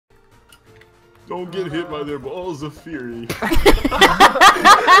Don't get hit by their balls of fury.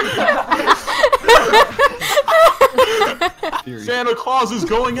 Santa Claus is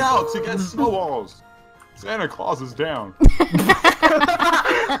going out to get snowballs. Santa Claus is down.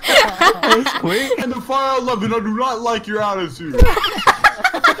 That was quick. And the fire 11, I do not like your attitude.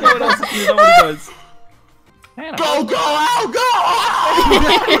 What else do you know what he does? Santa. Go out!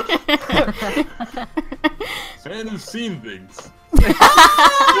 Santa's seen things.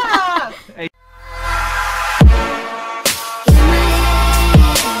 Hey.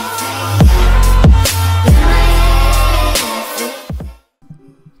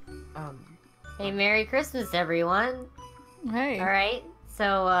 Hey, Merry Christmas, everyone. Hey. All right,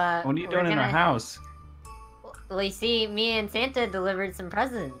 so What are you doing in our house? Well, you see, me and Santa delivered some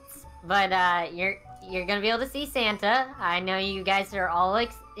presents, but you're gonna be able to see Santa. I know you guys are all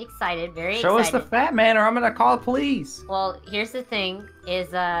excited, very excited. Show us the fat man, or I'm gonna call the police. Well, here's the thing: is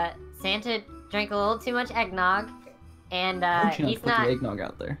Santa drank a little too much eggnog, and he's not. The eggnog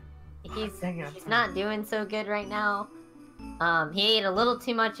out there. He's not doing so good right now. He ate a little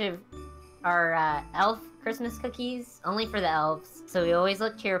too much of our elf Christmas cookies, only for the elves, so we always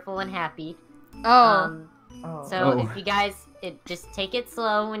look cheerful and happy. So if you guys just take it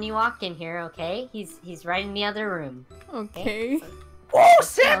slow when you walk in here, okay? He's right in the other room. Okay. Whoa,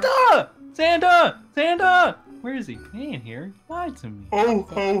 Santa! Santa! Santa! Where is he? He ain't here. He lied to me. Oh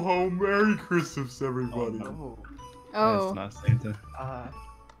ho ho! Merry Christmas, everybody. Oh. That's not Santa.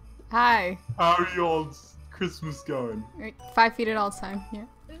 Hi. How are y'all's Christmas going? 5 feet at all time. Yeah.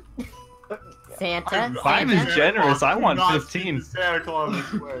 Santa. 5 Santa? is generous. I want Not 15. Santa Claus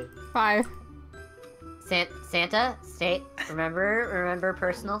this way. 5. Santa, remember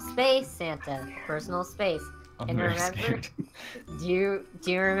personal space, Santa. Personal space. I'm And very remember, scared. do you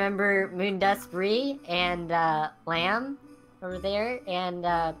remember MoondustBri and Lamb over there and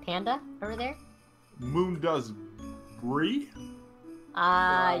Panda over there? MoondustBri?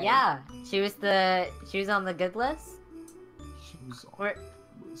 Yeah. She was on the good list. She was on Where? the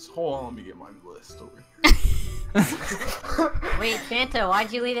list. Hold on, let me get my list over here. Wait, Santa,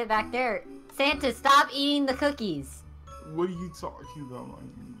 why'd you leave it back there? Santa, stop eating the cookies. What are you talking about? I'm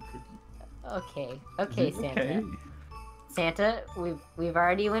eating cookies. Okay, Santa. Santa, we've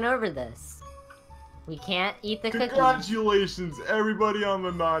already went over this. We can't eat the cookies. Congratulations, everybody on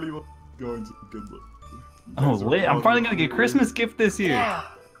the naughty list is going to the good list. Oh, lit. I'm finally gonna get a Christmas gift this year. Yeah.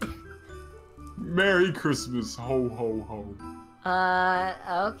 Merry Christmas, ho ho ho.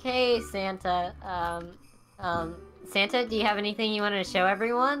 Okay, Santa. Santa, do you have anything you want to show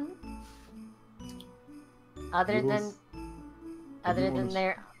everyone? Other than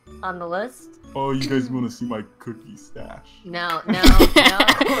they're on the list? Oh, you guys want to see my cookie stash? No. Santa,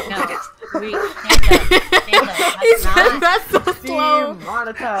 That's so slow.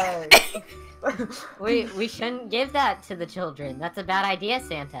 Monetize. we shouldn't give that to the children. That's a bad idea,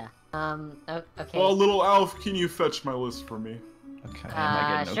 Santa. Okay. Well, little elf, can you fetch my list for me? Okay.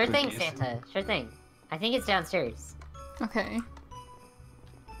 I get no sure thing, cookies. Santa. Sure thing. I think it's downstairs. Okay.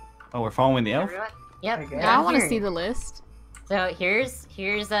 Oh, we're following the elf? Everyone? Yep. Okay. Now I down want to here. see the list. So here's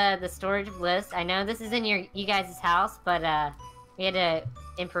the storage list. I know this is in you guys' house, but we had to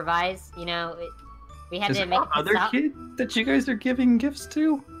improvise. You know, we had Is to there make other kid that you guys are giving gifts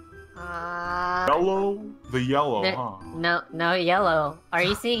to? Yellow? The yellow, huh? No yellow. Are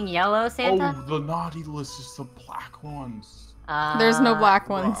you seeing yellow, Santa? Oh, the naughty list is the black ones. There's no black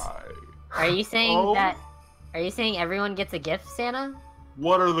ones. Right. Are you saying Oh. that? Are you saying everyone gets a gift, Santa?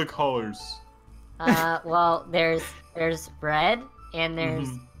 What are the colors? Well, there's red and there's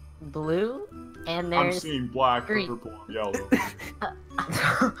blue and I'm there's seeing black, green. purple, and yellow.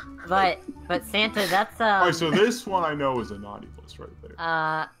 but Santa, that's Alright, so this one I know is a naughty list right there.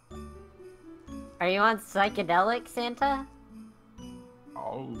 are you on psychedelic, Santa?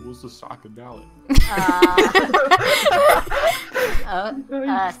 Oh, what's the psychedelic?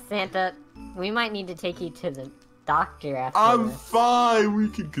 Santa, we might need to take you to the doctor after I'm this. fine. We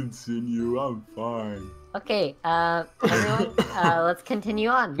can continue. I'm fine. Okay, everyone, let's continue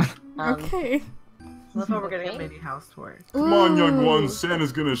on. Okay. That's why we're getting a Okay. mini house tour. Come on, young Ooh. ones.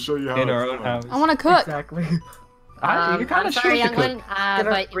 Santa's gonna show you how In it's our own done. house. I want to cook. Exactly. You're kind I'm of sorry, short young to one,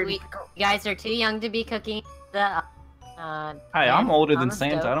 cook. but you guys are too young to be cooking the. Hey, I'm older than on the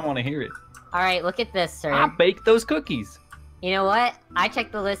Santa. stove. I don't want to hear it. All right, look at this, sir. I baked those cookies. You know what? I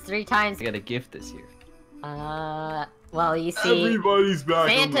checked the list 3 times. I got a gift this year. Well, you see, Everybody's back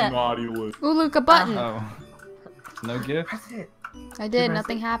on the Santa. naughty list. Ooh, Luke, a button. Oh. No gift? Press it. I did. Press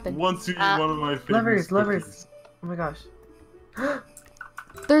Nothing it. happened. Once you eat one of my favorite Levers. Oh my gosh.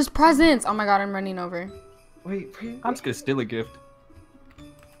 There's presents. Oh my god, I'm running over. Wait. I'm just gonna steal a gift.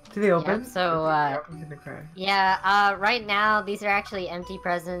 Do they open? Yep, so, I'm gonna cry. yeah, right now, these are actually empty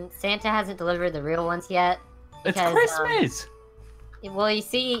presents. Santa hasn't delivered the real ones yet. It's because, Christmas! Well, you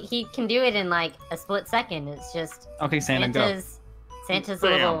see, he can do it in, like, a split second. It's just... Okay, Santa, go. Santa's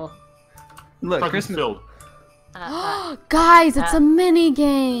Bam. little... Look, Present Christmas. filled. Guys, it's a mini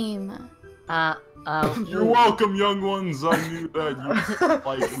game. You're welcome, young ones. I knew that you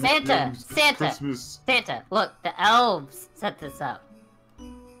like Santa, Christmas. Santa, look, the elves set this up.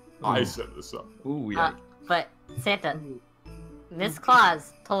 I set this up. Ooh, yeah. But, Santa, Miss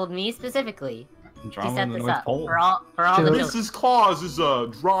Claus told me specifically to set this up for all the children. Mrs. Claus is a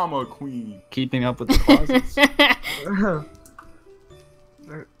drama queen. Keeping up with the Clauses.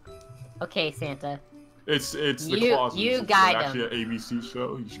 Okay, Santa. It's the Clauses. You It's guide actually an ABC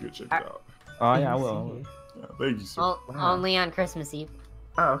show. You should go check it out. Oh, yeah, I will. Yeah, thank you, sir. Only on Christmas Eve.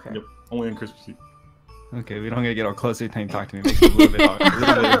 Oh, okay. Yep, only on Christmas Eve. Okay, we don't gotta get all close every time you talk to me. It makes me a little bit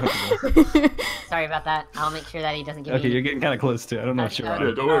uncomfortable. Sorry about that. I'll make sure that he doesn't give Okay, me... you're getting kind of close to it. I don't know what you're Okay. on.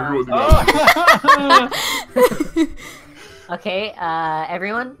 Yeah, don't worry about it. Okay,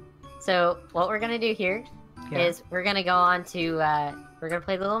 everyone. So, what we're gonna do here is we're gonna go on to, we're gonna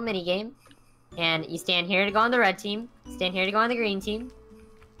play the little mini game. And you stand here to go on the red team, stand here to go on the green team,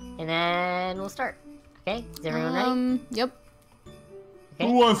 and then we'll start. Okay? Is everyone ready? Yep. Okay.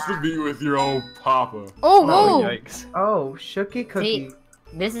 Who wants to be with your old papa? Oh, Oh, whoa. yikes. Oh, Shooky Cookie. See,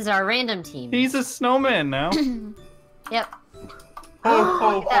 this is our random team. He's a snowman now. Yep. Ho,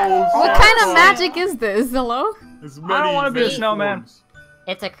 ho, ho, What kind of magic is this? Hello? It's I don't wanna be a many snowman. forms.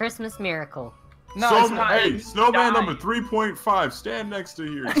 It's a Christmas miracle. No, So, it's not. hey, snowman Die. number 3.5, stand next to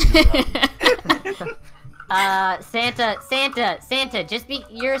here. Santa, just be,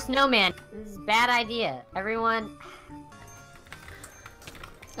 you're a snowman. This is a bad idea. Everyone,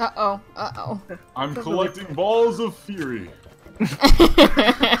 Uh-oh. Uh-oh. I'm collecting balls of fury. you're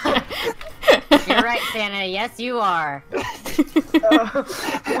right, Santa. Yes, you are.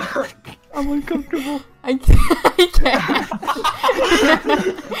 I'm uncomfortable. I can't.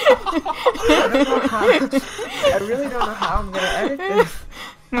 I really don't know how I'm gonna edit this.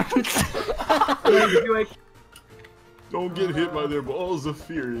 Don't get hit by their balls of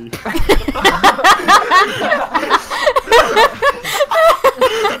fury.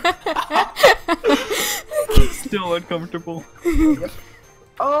 Still uncomfortable.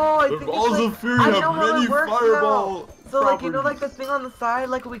 Oh, I The think balls it's like, of fury I have know how many it works fireball now. So like, you know, like the properties. thing on the side,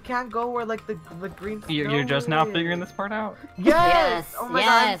 like we can't go where like the green. You're just now snow figuring is. this part out? Yes. Yes, Oh my god,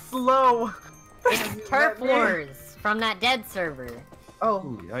 I'm yes. slow. It's Turf Wars from that dead server. Oh.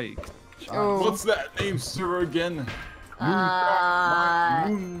 Ooh, yikes. Oh. What's that name, sir, again? Uh,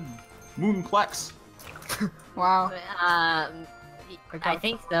 Moonplex. Wow. I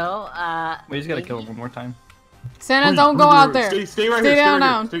think so. We just gotta maybe- kill him one more time. Santa, don't go out there. Stay right Stay here. down Stay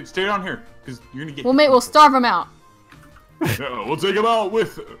now. right here. Stay down here, because you're gonna get. We'll starve him out. Yeah, we'll take him out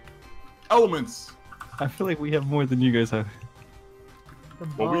with elements. I feel like we have more than you guys have. The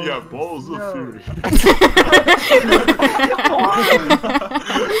But we have balls of snow. fury.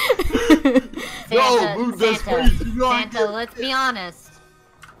 Santa, MoondustBri, do not Santa, let's be honest.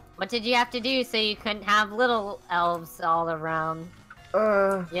 What did you have to do so you couldn't have little elves all around? You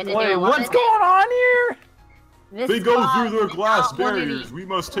had to Wait, do what's going on here? This They go clause through their did glass not want to barriers. be- We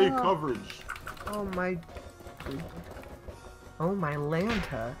must take coverage. Oh my. Oh my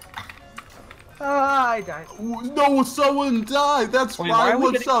Lanta. Ah, I died. No, someone died. That's Wait, why why. are we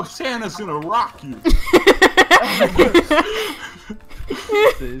What's getting- up? Santa's gonna rock you.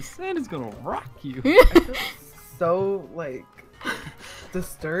 Santa's gonna rock you. So like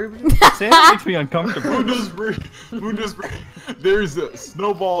disturbed. Santa makes me uncomfortable. MoondustBri. There's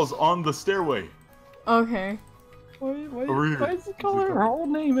snowballs on the stairway. Okay. Over here. Why does he call her whole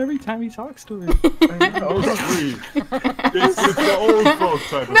name every time he talks to her? MoondustBri. It's the old folk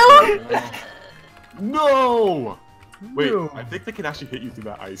type of thing. No! Wait, No. I think they can actually hit you through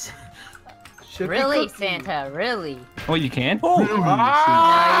that ice. Shooky Really, Cookie. Santa? Really? Oh, you can? Really? No, you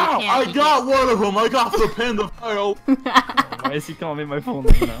Ah! can't. I got one of them. I got the panda file. Why is he calling me my full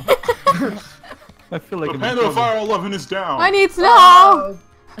name now? I feel like The I'm in panda trouble. fire 11 is down. I need snow. Oh,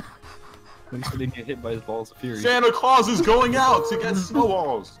 At least I didn't get hit by his balls of fury. Santa Claus is going out to get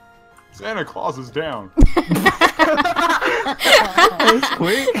snowballs. Santa Claus is down. That was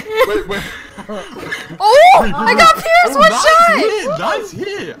quick. Wait. Oh, I got pierced. One shot. Nice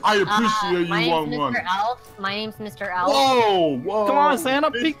hit. I appreciate My you, name's 1-1. Mr. Elf. My name's Mr. Elf. Whoa. Come on, Santa,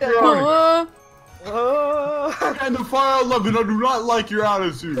 peek that Mr. out. oh. And the fire 11, I do not like your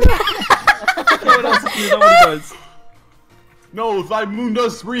attitude. What else? You know what he does. No, thy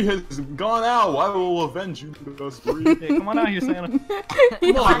MoondustBri has gone out. I will avenge you, MoondustBri. Hey, come on out here, Santa. Come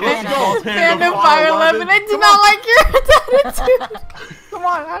on, let's go, Santa Fire 11. I do not like your attitude. Come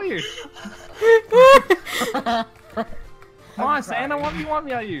on out here. Come on, Santa. What do you want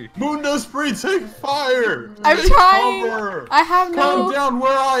me out here? MoondustBri, take fire! I'm Take trying. cover. I have Come no. down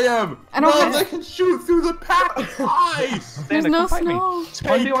where I am. I don't no, have- they can shoot through the pack of ice. There's Santa, no come fight me. snow.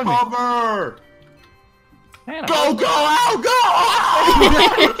 Take 1v1 me. cover. Santa. Go out, go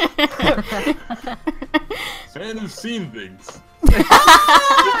out! Santa's seen things.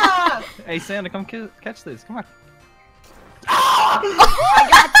 Hey, Santa, come catch this. Come on. I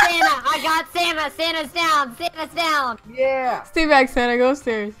got Santa! Santa's down! Santa's down! Yeah. Stay back, Santa. Go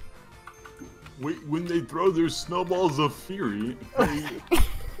upstairs. Wait, when they throw their snowballs of fury, they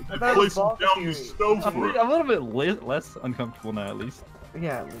thought it place was them balls of down the fury. snow I'm for it. a little bit less uncomfortable now, at least.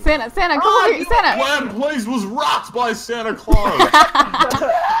 Yeah. Santa, come over here. Santa. Plan place was rocked by Santa Claus.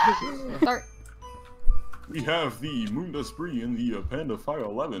 Start. We have the MoondustBri and the Panda Fire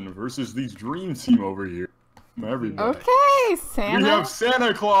 11 versus the Dream Team over here. Everybody. Okay, We Santa. have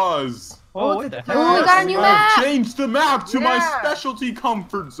Santa Claus. Oh, what the Ooh, hell? we got a new I've map. changed the map to my Yeah. specialty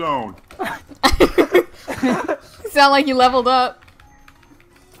comfort zone. You sound like you leveled up.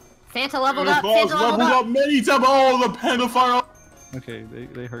 Santa leveled Santa up! Claus Santa leveled up! many times. Oh, the Panda Fire. Okay,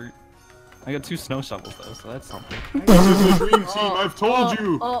 they hurt. I got 2 snow shovels though, so that's something. This is the Dream Team. I've told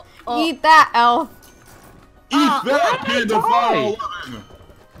you. Oh. Eat that, elf. Eat that, Panda Fire 11.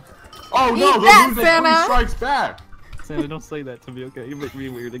 Oh no, Eat the that, MoondustBri Santa. strikes back. Santa, don't say that to me, okay? You make me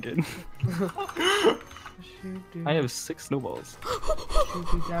weird again. I have 6 snowballs. We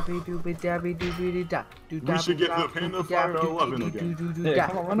should get the Panda Fire 11 again. Yeah,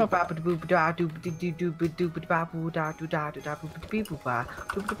 come on, run up.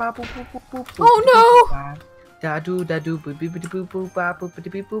 Oh no!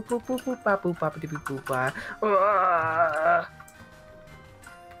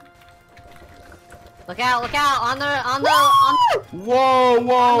 Look out! Look out! On the Whoa,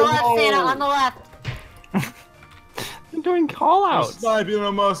 whoa, left, whoa! Santa! On the left! I'm doing call They're outs. sniping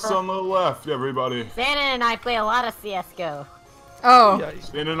at us on the left, everybody. Santa and I play a lot of CS:GO. Oh. Yeah,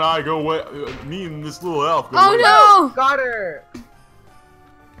 Santa and I go way. Me and this little elf go Oh way no! Got her.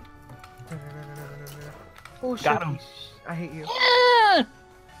 Oh, Got him. Shucky, I hate you. yeah.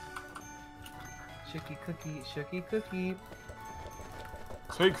 Shucky cookie, Shucky cookie.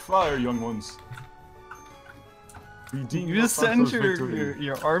 Take fire, young ones. Redeem You your just send father's victory.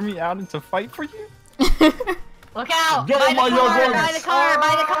 your army out into fight for you? Look out! Go, by my the young car! ones. By the car!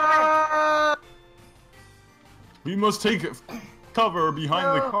 By the car! We must take cover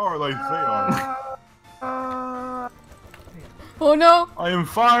behind the car like they are. Oh no! I am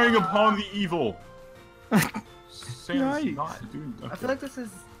firing upon the evil. Santa's Yikes. not doing. I feel like this is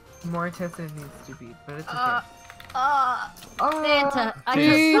more intense than it needs to be, but it's okay. Santa, I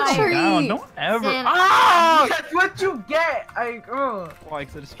Tree, just fired. tree. Down, don't ever. Santa. Ah! That's what you get! Why?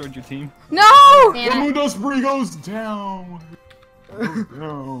 Because I destroyed your team. No! The Santa. MoondustBri goes down. Goes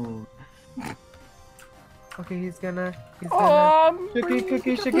down. Okay, he's gonna. Oh, Shucky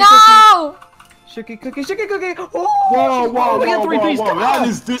cookie, Shucky No! cookie. Shucky cookie, Shucky cookie! Oh! Whoa, whoa, we got whoa, 3 whoa, piece, whoa! come That on.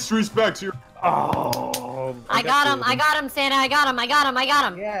 is disrespect to your. Oh, I got him! I got him, Santa! I got him! I got him! I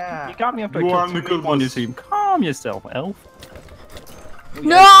got him! Yeah! You got me after You I are killed on the 2 good on your list. team. Calm yourself, elf.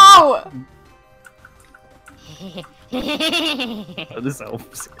 No! Oh, this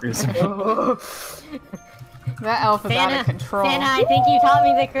elf, seriously. Oh. That elf is out of control. Santa, I think you taught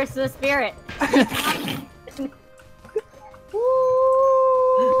me the curse of the spirit.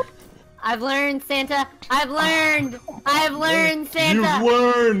 I've learned, Santa. I've learned, Santa. You've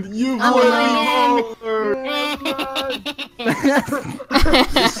learned. You've I'm learned.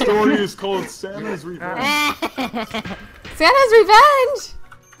 This story is called Santa's Revenge. Santa's revenge!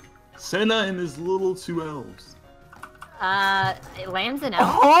 Santa and his little 2 elves. Lambs and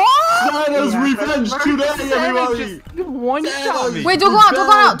elves. Santa's Yeah. revenge today, everybody. One shot me. Wait, don't go out, don't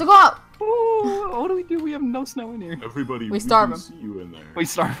go out, don't go out! Oh, what do we do? We have no snow in here. Everybody, We starve can him. see you in there. We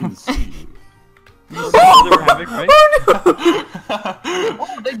starve We him. can see you. Havoc, right?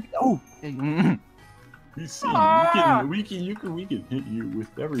 Oh We see you. We can hit you with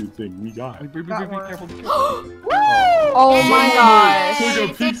everything we got. Be careful. Oh my gosh!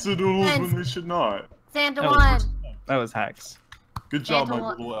 Took a pizza noodles when they should not. Santa That was won. That was hacks. Good job, Santa my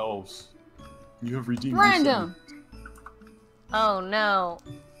won. little elves. You have redeemed Random! Oh no.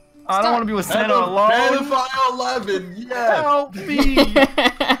 I don't want to be with Santa Panda alone. Fire 11, yes! Help me!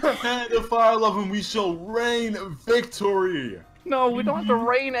 Panda Fire 11, we shall reign victory! No, we don't have to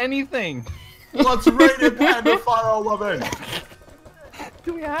rain anything. Let's raid it, Panda Fire 11.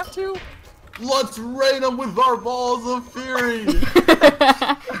 Do we have to? Let's raid them with our balls of fury.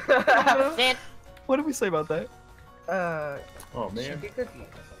 What did we say about that? Oh man.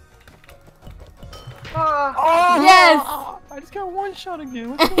 Oh Yes! I just got one shot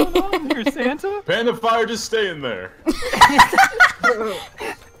again. What's going on here, Santa? Panda Fire, just stay in there.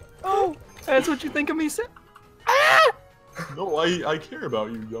 Oh, that's what you think of me, Santa? No, I care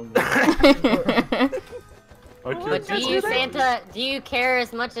about you, young man. But do you, Santa, do you care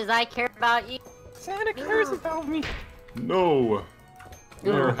as much as I care about you? Santa cares about me. No.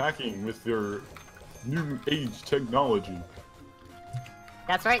 You're hacking with your new age technology.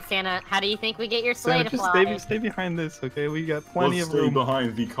 That's right, Santa. How do you think we get your sleigh Santa, to just fly? stay behind this, okay? We got plenty Let's of stay room.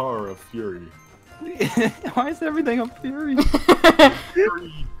 behind the car of fury. Why is everything a fury?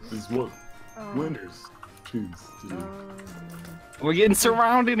 Fury is what winners choose to do. We're getting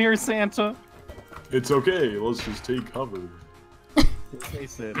surrounded here, Santa. It's okay, let's just take cover. Okay,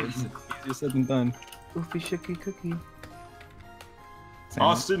 Santa. It's easier said than done. Oofy shooky cookie. Santa,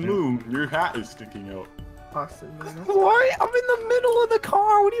 Austin Moon, your hat is sticking out. Austin. Why? I'm in the middle of the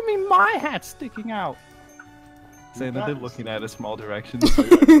car. What do you mean my hat's sticking out? Santa, they're looking at us from all directions.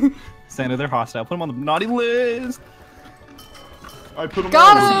 Santa, they're hostile. Put them on the naughty list. I put him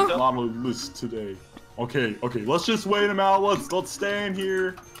Got on the him! model list today. Okay, let's just wait him out. Let's stand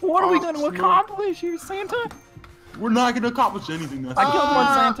here. What are we going to accomplish here, Santa? We're not gonna accomplish anything. That's I killed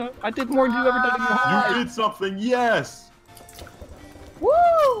one, Santa. I did more than you ever did in your whole You life. did something, yes. Woo!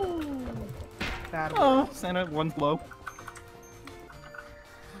 Oh, Santa, one's low.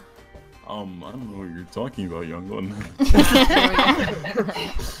 I don't know what you're talking about, young one.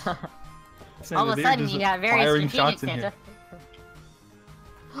 Santa, All of a they're sudden, just you got very firing strategic, shots in Santa. here.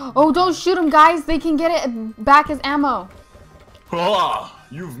 Oh, don't shoot him, guys. They can get it back as ammo. Ah,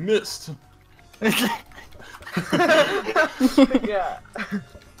 you've missed. Yeah.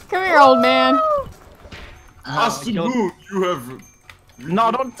 Come here, old man. Austin killed- Moon, you have.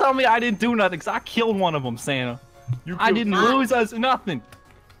 No, don't tell me I didn't do nothing, because I killed one of them, Santa. You I killed- didn't lose us nothing.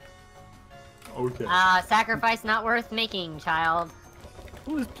 Okay. Sacrifice not worth making, child.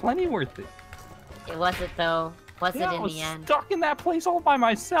 It was plenty worth it. It wasn't though. Was Yeah, it I in was the end? stuck in that place all by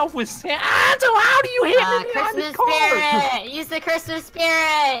myself with Santa. How do you hit me behind Christmas the car? spirit! Use the Christmas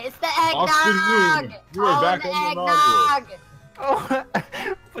spirit! It's the Austin eggnog! Moon, you are All back in on the the eggnog! Oh,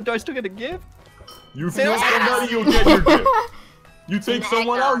 but do I still get a gift? You Santa- kill somebody, you'll get your gift. You take the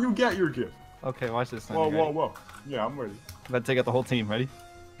someone eggnog. out, you get your gift. Okay, watch this, Santa. Whoa, You whoa, ready? whoa. Yeah, I'm ready. I'm about to take out the whole team. Ready?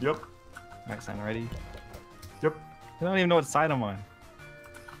 Yep. Alright, Santa, ready? Yep. I don't even know what side I'm on.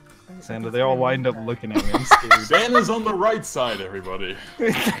 Santa, they all wind up looking at me. I'm scared. Santa's on the right side, everybody.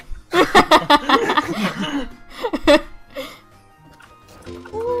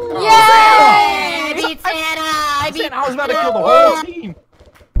 Yay! I beat Santa! I beat Santa, I was about to kill the whole team.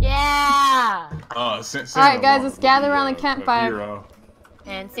 Yeah! Santa Alright, guys, won let's the, gather around the the campfire. hero.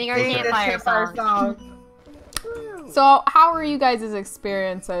 And sing our Okay. campfire song. So, how are you guys'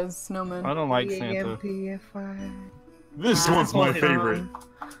 experience as snowmen? I don't like Santa. This one's my favorite.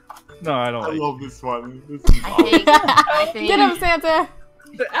 No, I don't I like love this one. This is awesome. I think Get him, Santa!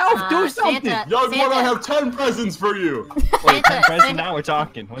 the elf. Do something. Santa, Young one, I Santa, have 10 presents for you. Wait, Santa, present Santa. now we're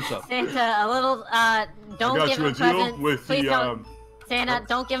talking. What's up? Santa, a little, don't I got give you him a deal presents. with Please the don't. Santa,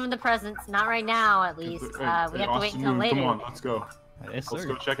 don't give him the presents. Not right now, at least. We have to wait Austin until Moon, later. Come on, let's go. Yes, Let's sir.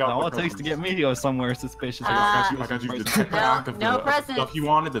 go check out All the it takes to presents. get me to go somewhere suspicious. I got you the 10 pack of no the presents. stuff you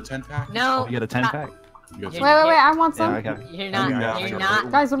wanted, the 10 pack. No. Oh, you got a 10 pack? You got Wait, Wait, I want Yeah, some. I got it. You're not. Yeah, You're yeah.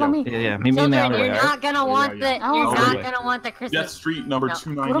 not. Guys, what about me? Yeah, meet me in the Children, alleyway. you're alright? not gonna want yeah. the. You're Oh, not okay. gonna want the Jet Christmas. Street number No.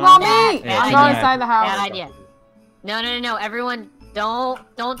 299. What about me? Yeah, I'm yeah. going inside the house. Bad idea. No. Everyone, don't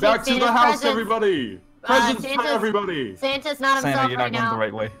take Back to Santa's the house, presents. everybody. Presents for Santa's- everybody. Santa's not Santa, himself you're right not going now. the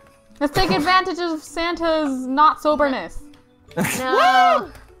right way. Let's take advantage of Santa's not soberness. No.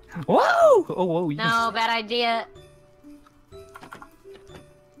 Whoa! Oh, whoa, you No, bad idea.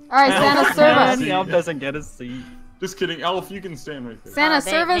 Alright, Santa, serve us. The elf doesn't get a seat. Just kidding, Elf. You can stand right there. Santa, Thanks,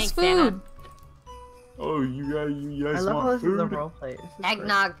 serve us Santa. food. Oh, you I guys love how want this is a food? roleplay. This is great.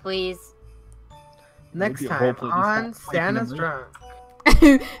 Eggnog, please. Next Maybe a time roleplay on just stop fighting Santa's them.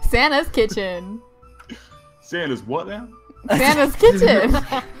 Drunk. Santa's kitchen. Santa's what now? Santa's kitchen.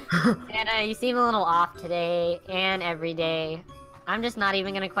 Santa, you seem a little off today and every day. I'm just not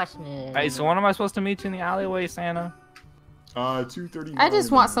even gonna question it. Hey, so when am I supposed to meet you in the alleyway, Santa? 2:39. I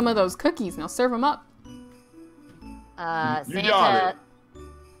just want some of those cookies. Now serve them up. You Santa. got it.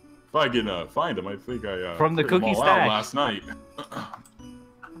 If I can find them, I think I From the cleared them cookie all out stack. last night.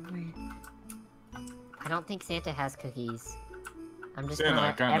 I don't think Santa has cookies. I'm just Santa, gonna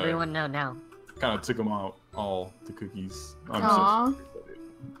let kinda- everyone know now. kind of took them out, all the cookies. I'm Aw. so sorry.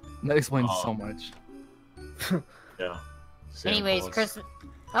 That explains Aw. so much. Yeah. Santa Anyways, Claus. Christmas.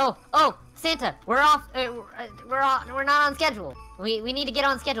 Oh, Santa, we're off. We're not on schedule. We need to get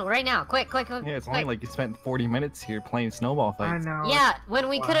on schedule right now. Quick. Yeah, it's only quick. like you spent 40 minutes here playing snowball I fights. know. Yeah, when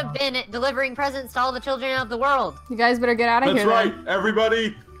we could have Wow. been delivering presents to all the children of the world. You guys better get out of That's here. right, Then.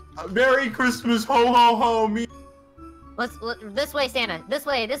 everybody. Merry Christmas, ho ho ho, me. This way, Santa. This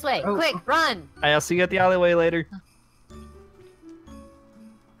way. Oh. Quick, run. I'll see you at the alleyway later.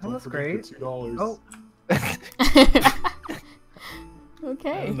 That was Don't forget great. the $2. Oh, I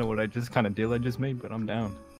Okay. don't know what I just kind of deal I just made, but I'm down.